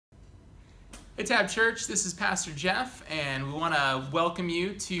Hey Tab Church, this is Pastor Jeff, and we want to welcome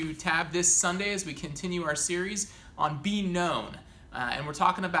you to Tab this Sunday as we continue our series on Be Known. And we're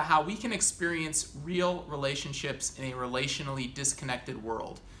talking about how we can experience real relationships in a relationally disconnected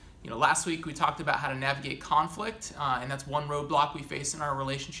world. Last week we talked about how to navigate conflict, and that's one roadblock we face in our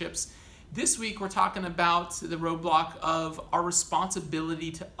relationships. This week we're talking about the roadblock of our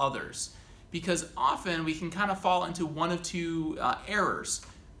responsibility to others, because often we can kind of fall into one of two errors.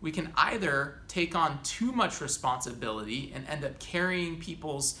 We can either take on too much responsibility and end up carrying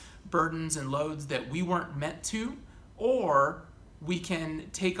people's burdens and loads that we weren't meant to, or we can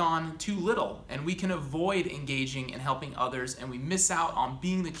take on too little and we can avoid engaging and helping others, and we miss out on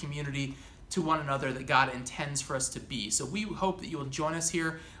being the community to one another that God intends for us to be. So we hope that you will join us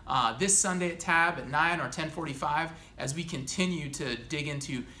here this Sunday at Tab at 9 or 10:45 as we continue to dig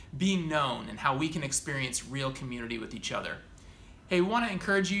into being known and how we can experience real community with each other. Hey, we want to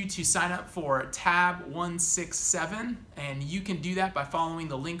encourage you to sign up for Tab 167, and you can do that by following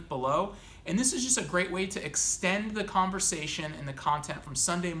the link below. And this is just a great way to extend the conversation and the content from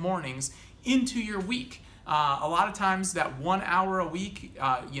Sunday mornings into your week. A lot of times that 1 hour a week,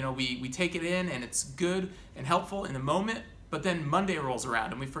 we take it in and it's good and helpful in the moment, but then Monday rolls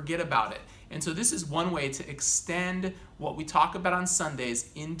around and we forget about it. And so this is one way to extend what we talk about on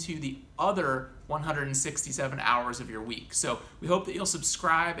Sundays into the other 167 hours of your week. So we hope that you'll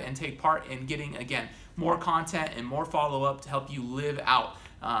subscribe and take part in getting, again, more content and more follow-up to help you live out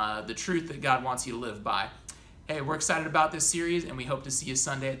the truth that God wants you to live by. Hey, we're excited about this series, and we hope to see you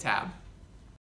Sunday at Tab.